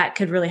that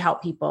could really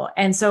help people?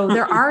 And so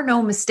there are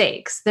no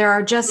mistakes. There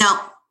are just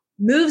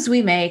moves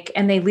we make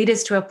and they lead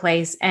us to a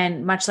place.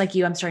 And much like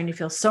you, I'm starting to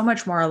feel so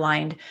much more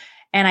aligned.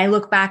 And I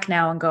look back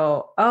now and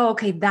go, oh,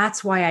 okay,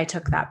 that's why I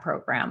took that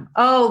program.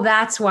 Oh,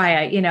 that's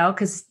why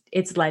because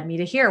it's led me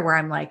to here where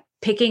I'm like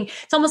picking,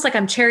 it's almost like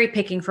I'm cherry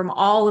picking from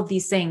all of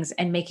these things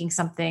and making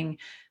something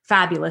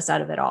fabulous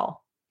out of it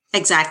all.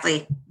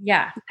 Exactly.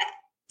 Yeah.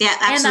 Yeah,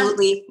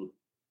 absolutely.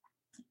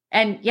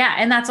 And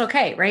that's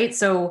okay. Right.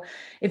 So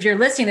if you're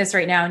listening to this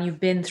right now and you've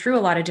been through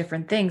a lot of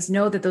different things,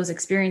 know that those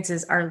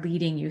experiences are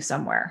leading you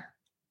somewhere.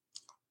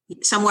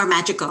 Somewhere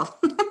magical.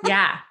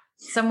 Yeah.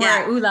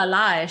 Somewhere ooh la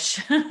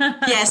la-ish.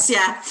 Yes.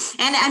 Yeah.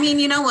 And I mean,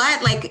 you know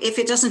what, like if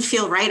it doesn't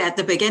feel right at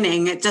the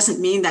beginning, it doesn't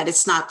mean that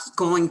it's not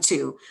going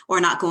to, or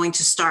not going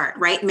to start,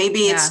 right? Maybe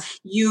it's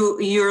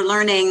you're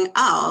learning,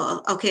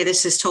 oh, okay,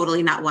 this is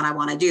totally not what I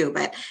want to do.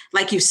 But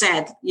like you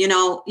said,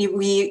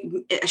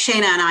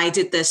 Shana and I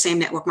did the same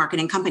network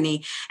marketing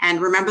company.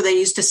 And remember they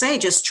used to say,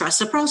 just trust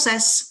the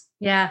process.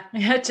 Yeah.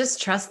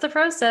 Just trust the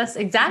process.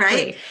 Exactly.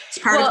 Right? It's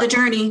part of the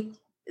journey.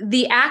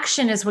 The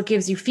action is what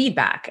gives you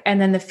feedback. And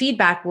then the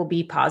feedback will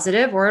be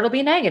positive or it'll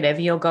be negative.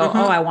 You'll go,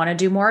 oh, I want to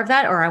do more of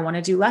that, or I want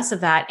to do less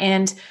of that.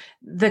 And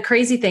the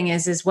crazy thing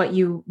is what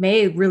you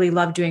may really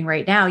love doing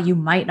right now, you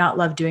might not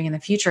love doing in the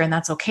future. And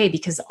that's okay,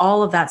 because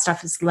all of that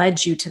stuff has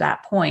led you to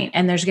that point.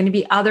 And there's going to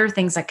be other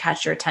things that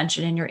catch your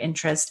attention and your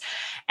interest.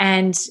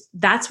 And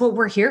that's what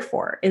we're here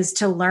for, is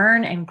to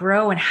learn and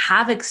grow and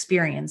have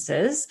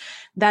experiences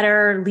that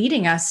are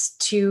leading us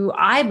to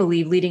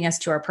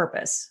our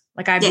purpose.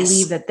 Like I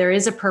believe that there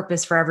is a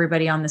purpose for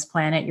everybody on this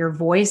planet. Your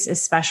voice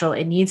is special.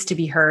 It needs to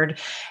be heard.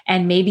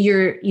 And maybe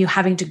you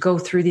having to go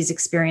through these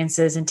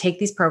experiences and take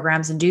these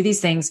programs and do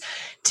these things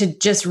to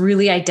just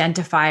really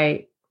identify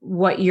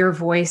what your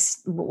voice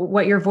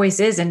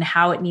is and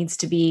how it needs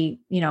to be,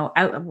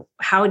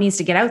 how it needs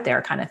to get out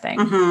there kind of thing.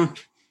 Mm-hmm.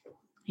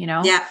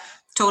 Yeah.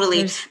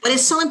 Totally. But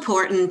it's so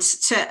important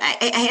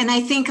and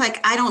I think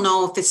I don't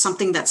know if it's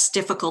something that's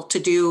difficult to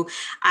do.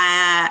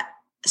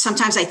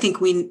 Sometimes I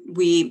think we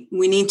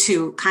need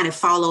to kind of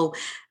follow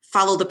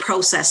the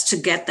process to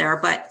get there,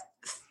 but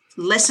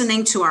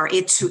listening to our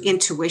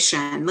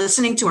intuition,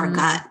 listening to our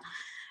gut,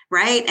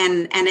 right?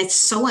 And it's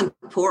so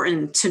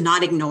important to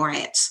not ignore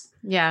it.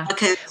 Yeah.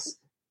 Because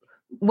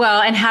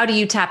and how do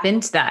you tap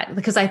into that?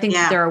 Because I think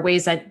there are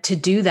ways to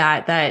do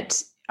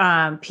that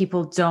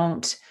people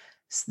don't.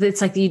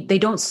 It's like they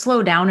don't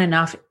slow down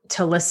enough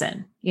to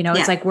listen.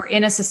 It's like we're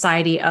in a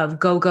society of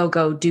go, go,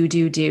 go,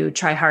 do,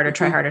 try harder,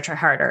 try harder, try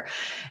harder.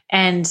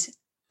 And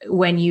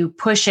when you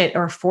push it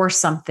or force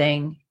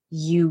something,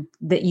 you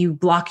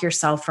block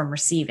yourself from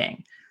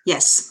receiving.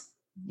 Yes.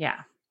 Yeah.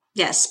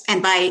 Yes.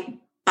 And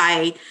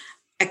by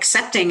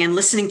accepting and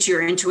listening to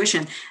your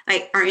intuition,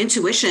 like our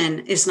intuition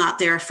is not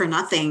there for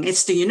nothing.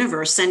 It's the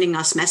universe sending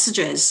us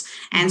messages.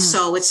 And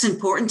so it's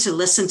important to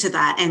listen to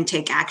that and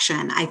take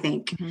action, I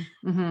think.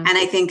 And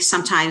I think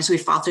sometimes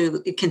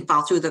it can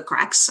fall through the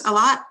cracks a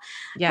lot.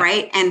 Yeah.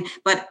 Right.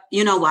 But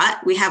you know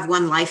what? We have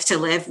one life to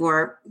live.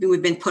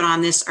 We've been put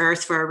on this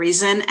earth for a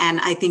reason.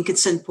 And I think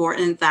it's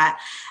important that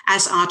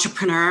as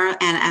entrepreneur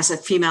and as a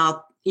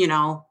female,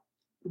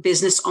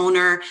 business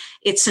owner,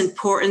 it's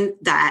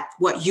important that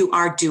what you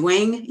are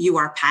doing, you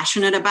are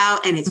passionate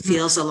about, and it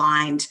feels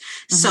aligned.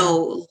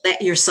 So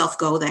let yourself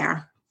go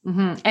there.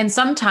 And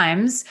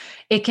sometimes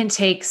it can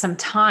take some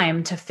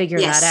time to figure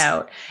that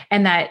out,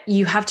 and that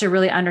you have to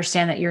really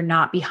understand that you're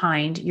not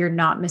behind, you're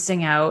not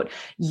missing out.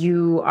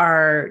 You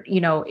are,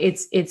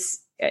 it's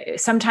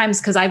sometimes,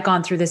 because I've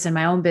gone through this in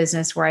my own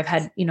business where I've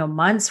had,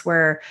 months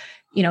where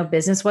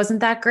business wasn't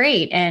that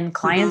great and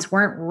clients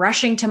weren't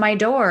rushing to my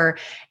door.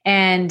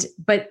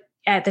 But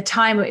at the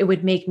time it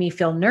would make me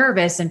feel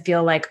nervous and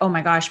feel like, oh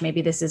my gosh,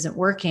 maybe this isn't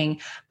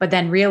working. But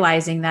then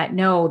realizing that,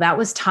 no, that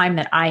was time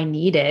that I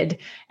needed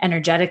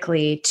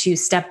energetically to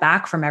step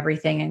back from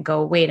everything and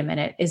go, wait a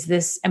minute,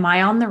 am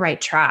I on the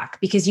right track?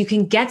 Because you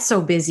can get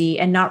so busy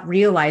and not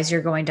realize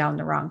you're going down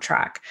the wrong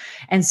track.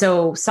 And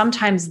so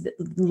sometimes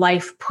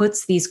life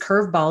puts these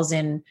curveballs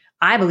in,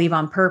 I believe,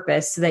 on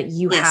purpose, so that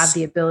you have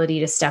the ability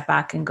to step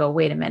back and go,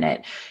 wait a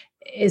minute,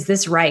 is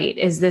this right?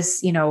 Is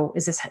this,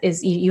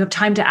 you have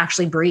time to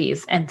actually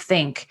breathe and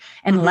think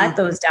and let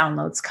those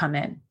downloads come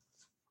in.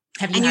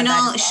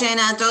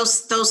 Shana,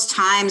 those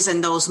times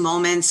and those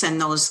moments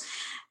and those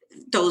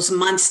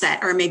months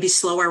that are maybe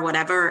slow or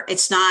whatever,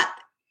 it's not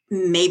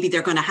maybe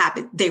they're going to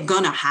happen. They're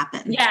going to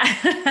happen. Yeah.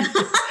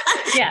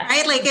 Yeah.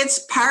 Right. Like it's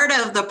part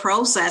of the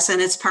process,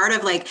 and it's part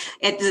of like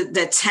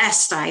the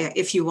test,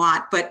 if you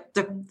want, but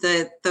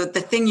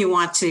the thing you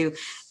want to,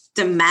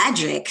 the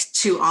magic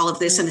to all of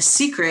this and the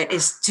secret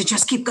is to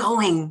just keep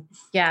going.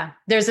 Yeah.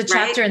 There's a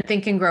chapter in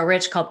Think and Grow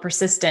Rich called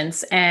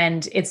Persistence,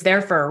 and it's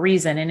there for a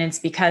reason. And it's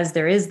because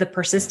there is the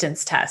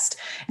persistence test,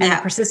 and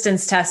the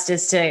persistence test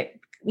is to,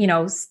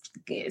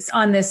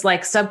 on this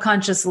like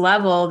subconscious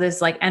level,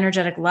 this like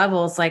energetic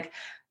level, it's like,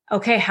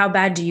 okay, how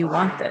bad do you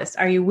want this?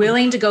 Are you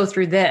willing to go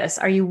through this?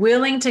 Are you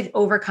willing to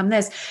overcome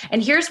this?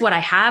 And here's what I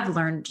have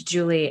learned,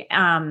 Julie,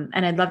 and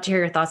I'd love to hear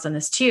your thoughts on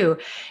this too,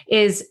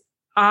 is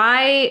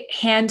I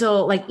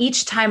handle like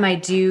each time I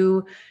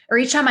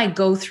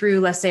go through,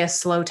 let's say, a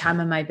slow time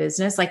in my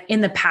business, like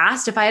in the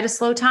past, if I had a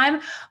slow time,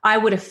 I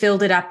would have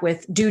filled it up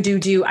with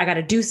do. I got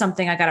to do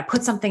something. I got to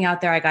put something out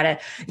there. I got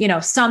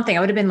to, something. I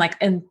would have been like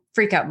in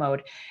freak out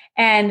mode.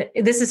 And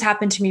this has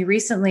happened to me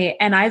recently,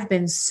 and I've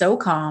been so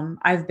calm.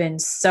 I've been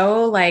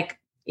so like,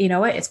 you know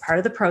what? It's part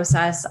of the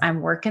process.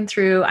 I'm working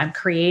through, I'm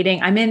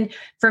creating.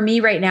 For me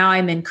right now,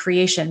 I'm in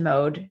creation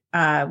mode.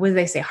 What do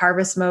they say?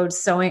 Harvest mode,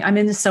 sowing. I'm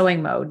in the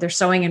sowing mode. They're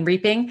sowing and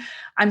reaping.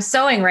 I'm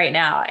sowing right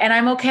now, and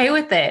I'm okay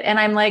with it. And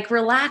I'm like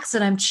relaxed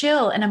and I'm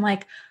chill. And I'm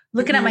like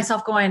looking at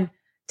myself going,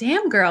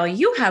 damn girl,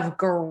 you have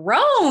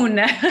grown.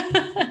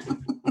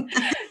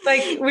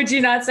 Like, would you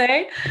not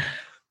say?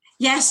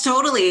 Yes,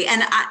 totally.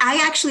 And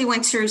I actually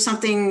went through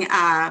something,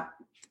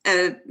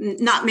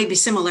 not maybe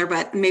similar,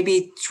 but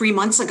maybe 3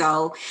 months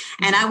ago.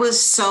 And I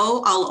was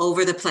so all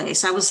over the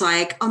place. I was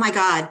like, oh my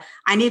God,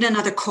 I need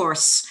another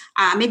course.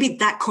 Maybe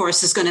that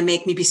course is going to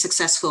make me be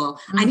successul.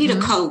 I need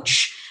a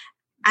coach.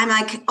 I'm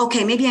like,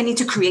 okay, maybe I need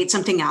to create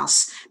something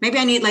else. Maybe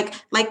I need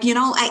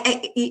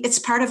it's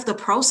part of the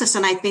process.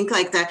 And I think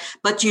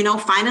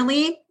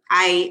finally,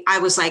 I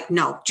was like,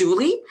 no,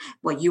 Julie,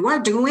 what you are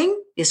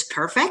doing is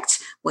perfect.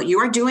 What you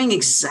are doing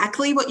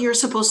exactly what you're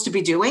supposed to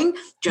be doing.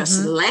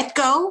 Just let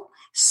go,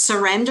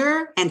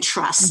 surrender, and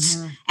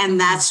trust. And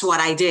that's what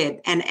I did.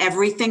 And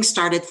everything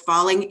started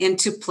falling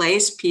into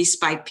place piece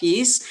by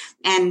piece.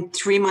 And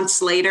 3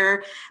 months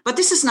later, but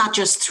this is not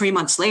just 3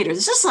 months later.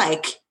 This is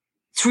like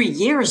 3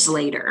 years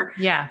later,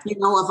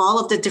 of all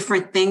of the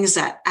different things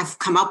that have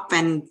come up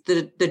and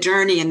the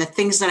journey and the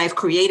things that I've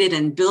created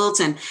and built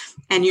and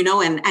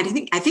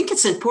I think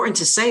it's important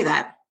to say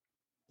that,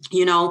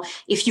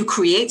 if you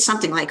create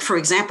something like, for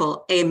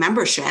example, a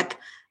membership,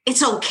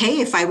 it's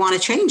okay if I want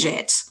to change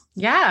it.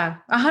 Yeah,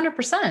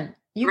 100%.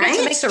 You get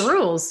to make the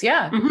rules.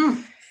 Yeah.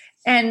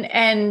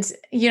 And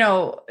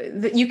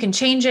you can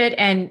change it.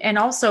 And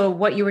also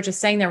what you were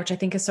just saying there, which I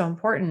think is so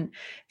important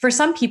for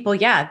some people.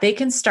 Yeah. They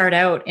can start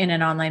out in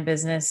an online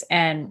business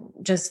and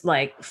just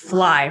like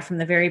fly from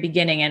the very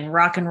beginning and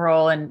rock and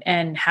roll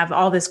and have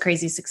all this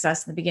crazy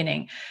success in the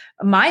beginning.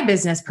 My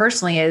business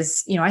personally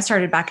is, I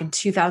started back in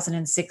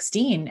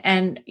 2016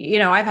 and,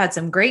 I've had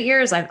some great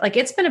years.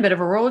 It's been a bit of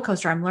a roller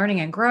coaster. I'm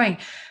learning and growing,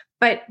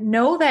 but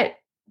know that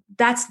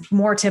that's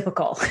more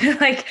typical.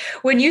 Like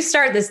when you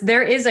start this,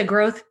 there is a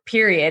growth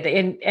period.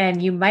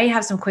 And you might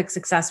have some quick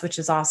success, which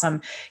is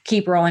awesome.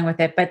 Keep rolling with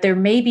it. But there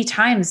may be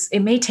times it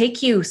may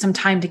take you some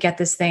time to get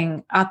this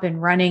thing up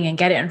and running and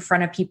get it in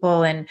front of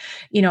people. And,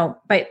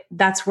 but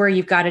that's where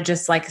you've got to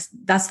just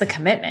that's the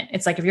commitment.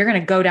 It's like, if you're going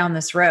to go down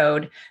this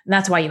road, and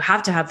that's why you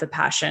have to have the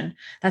passion.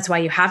 That's why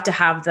you have to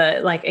have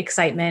the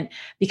excitement,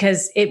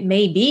 because it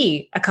may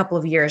be a couple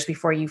of years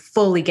before you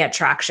fully get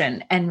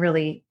traction and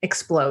really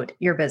explode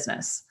your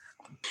business.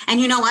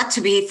 And you know what,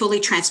 to be fully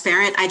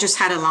transparent, I just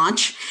had a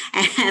launch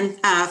and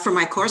for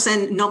my course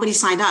and nobody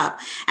signed up.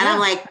 And I'm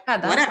like,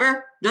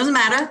 whatever, doesn't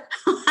matter.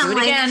 Do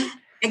it again.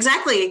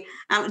 Exactly.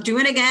 Do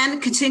it again,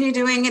 continue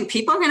doing it.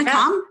 People are going to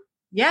come.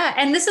 Yeah.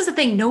 And this is the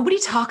thing. Nobody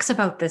talks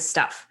about this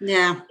stuff.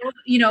 Yeah.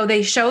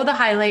 They show the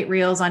highlight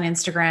reels on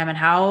Instagram and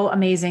how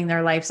amazing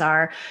their lives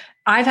are.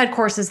 I've had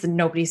courses that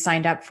nobody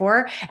signed up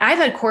for. I've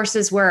had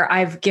courses where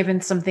I've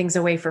given some things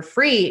away for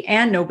free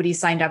and nobody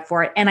signed up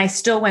for it. And I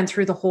still went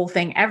through the whole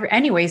thing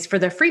anyways for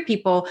the free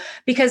people,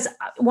 because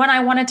when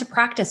I wanted to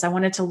practice, I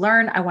wanted to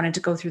learn, I wanted to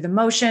go through the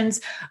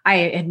motions. I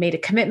had made a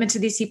commitment to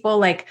these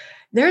people.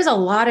 There's a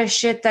lot of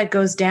shit that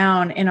goes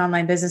down in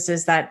online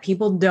businesses that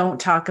people don't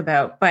talk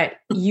about, but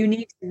you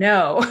need to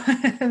know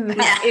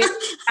that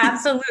it's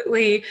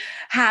absolutely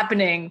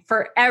happening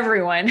for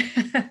everyone.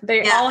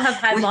 They all have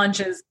had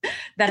launches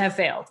that have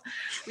failed.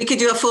 We could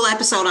do a full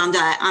episode on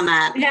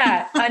that.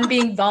 Yeah. On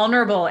being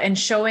vulnerable and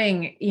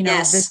showing,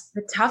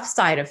 the tough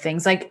side of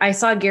things. I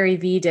saw Gary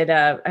Vee did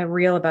a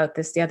reel about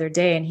this the other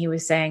day, and he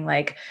was saying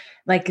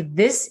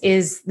this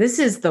is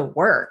the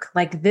work.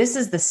 This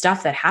is the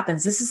stuff that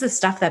happens. This is the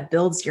stuff that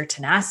builds your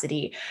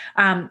tenacity.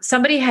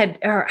 Somebody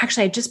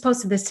I just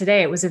posted this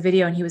today. It was a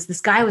video, and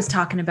this guy was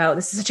talking about,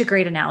 this is such a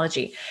great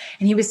analogy.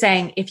 And he was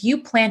saying, if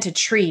you plant a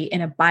tree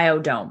in a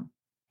biodome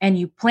and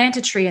you plant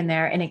a tree in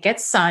there and it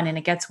gets sun and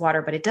it gets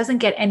water, but it doesn't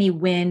get any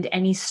wind,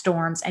 any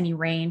storms, any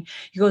rain.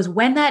 He goes,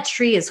 when that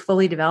tree is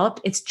fully developed,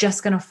 it's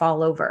just going to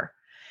fall over.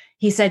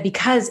 He said,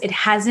 because it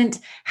hasn't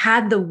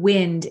had the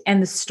wind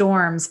and the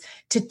storms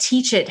to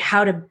teach it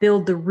how to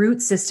build the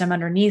root system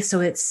underneath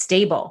so it's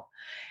stable.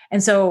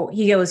 And so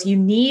he goes, you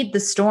need the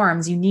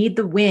storms, you need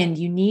the wind,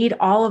 you need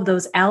all of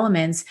those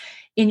elements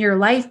in your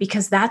life,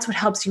 because that's what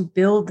helps you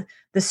build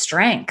the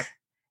strength.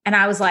 And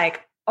I was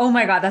like, oh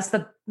my God, that's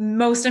the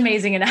most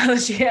amazing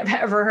analogy I've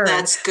ever heard.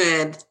 That's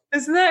good.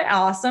 Isn't that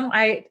awesome?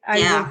 I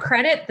will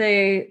credit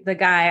the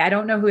guy. I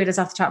don't know who it is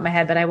off the top of my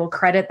head, but I will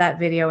credit that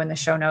video in the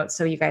show notes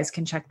so you guys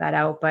can check that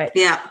out. But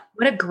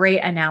what a great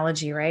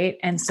analogy, right?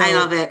 And so I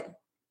love it.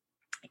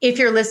 If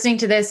you're listening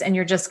to this and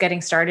you're just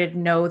getting started,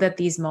 know that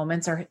these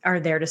moments are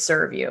there to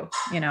serve you,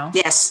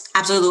 Yes,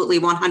 absolutely.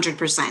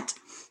 100%.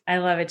 I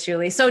love it,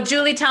 Julie. So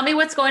Julie, tell me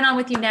what's going on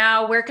with you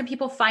now. Where can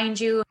people find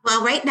you?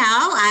 Well, right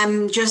now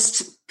I'm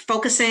just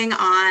focusing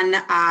on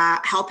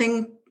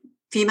helping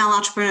female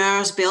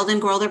entrepreneurs build and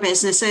grow their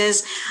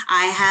businesses.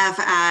 I have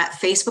a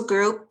Facebook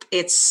group.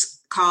 It's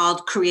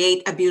called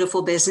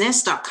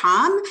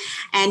createabeautifulbusiness.com.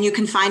 And you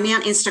can find me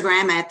on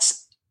Instagram at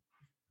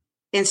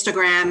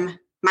Instagram.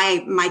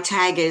 My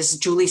tag is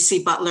Julie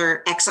C.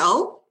 Butler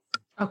XO.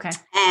 Okay.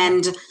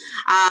 And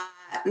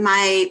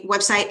my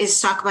website is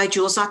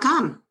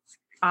stockbyjules.com.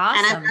 Awesome.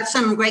 And I've got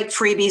some great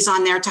freebies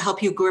on there to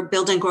help you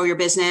build and grow your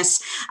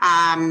business.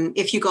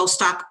 If you go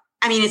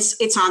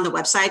it's on the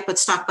website, but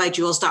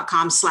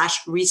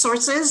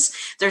stockbyjules.com/resources.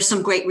 There's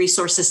some great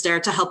resources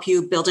there to help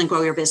you build and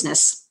grow your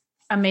business.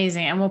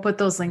 Amazing. And we'll put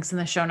those links in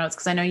the show notes,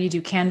 because I know you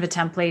do Canva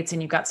templates and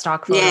you've got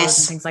stock photos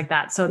and things like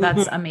that. So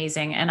that's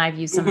amazing. And I've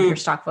used some of your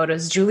stock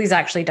photos. Julie's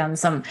actually done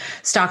some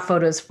stock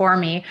photos for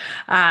me,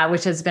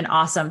 which has been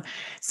awesome.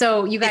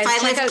 So you guys, if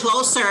I lived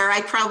closer,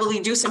 I'd probably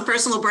do some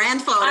personal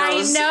brand photos.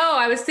 I know.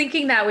 I was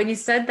thinking that when you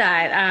said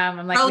that.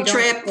 I'm like, road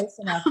trip. Close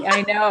enough.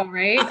 I know,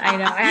 right? I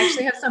know. I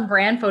actually have some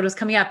brand photos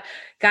coming up.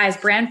 Guys,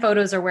 brand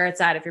photos are where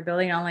it's at. If you're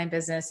building an online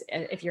business,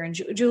 if you're in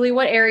Julie,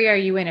 what area are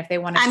you in? If they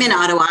want to, I'm in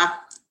Ottawa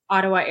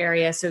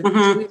area. So Julie's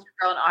a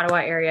girl in Ottawa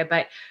area,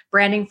 but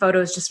branding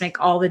photos just make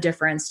all the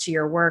difference to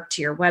your work,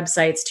 to your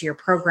websites, to your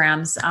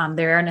programs.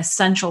 They're an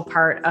essential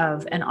part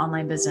of an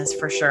online business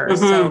for sure.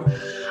 So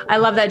I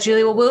love that,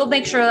 Julie. Well, we'll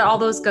make sure that all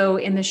those go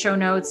in the show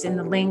notes, in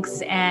the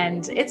links.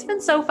 And it's been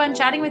so fun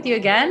chatting with you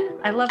again.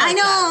 I love it. I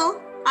know.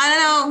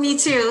 Me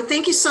too.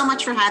 Thank you so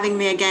much for having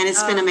me again.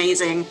 It's been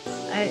amazing.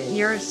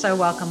 You're so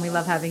welcome. We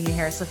love having you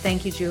here. So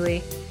thank you,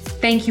 Julie.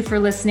 Thank you for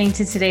listening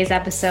to today's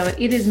episode.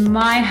 It is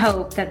my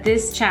hope that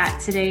this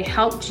chat today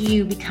helped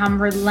you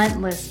become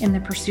relentless in the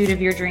pursuit of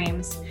your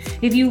dreams.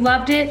 If you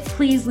loved it,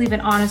 please leave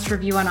an honest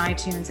review on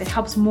iTunes. It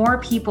helps more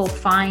people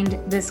find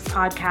this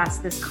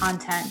podcast, this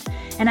content.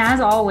 And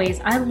as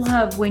always, I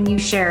love when you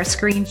share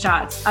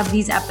screenshots of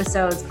these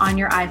episodes on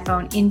your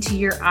iPhone into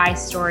your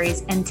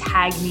iStories and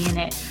tag me in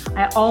it.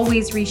 I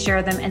always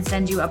reshare them and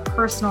send you a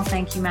personal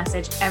thank you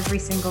message every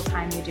single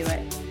time you do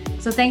it.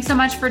 So thanks so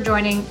much for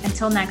joining.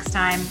 Until next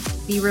time,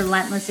 be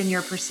relentless in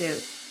your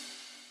pursuit.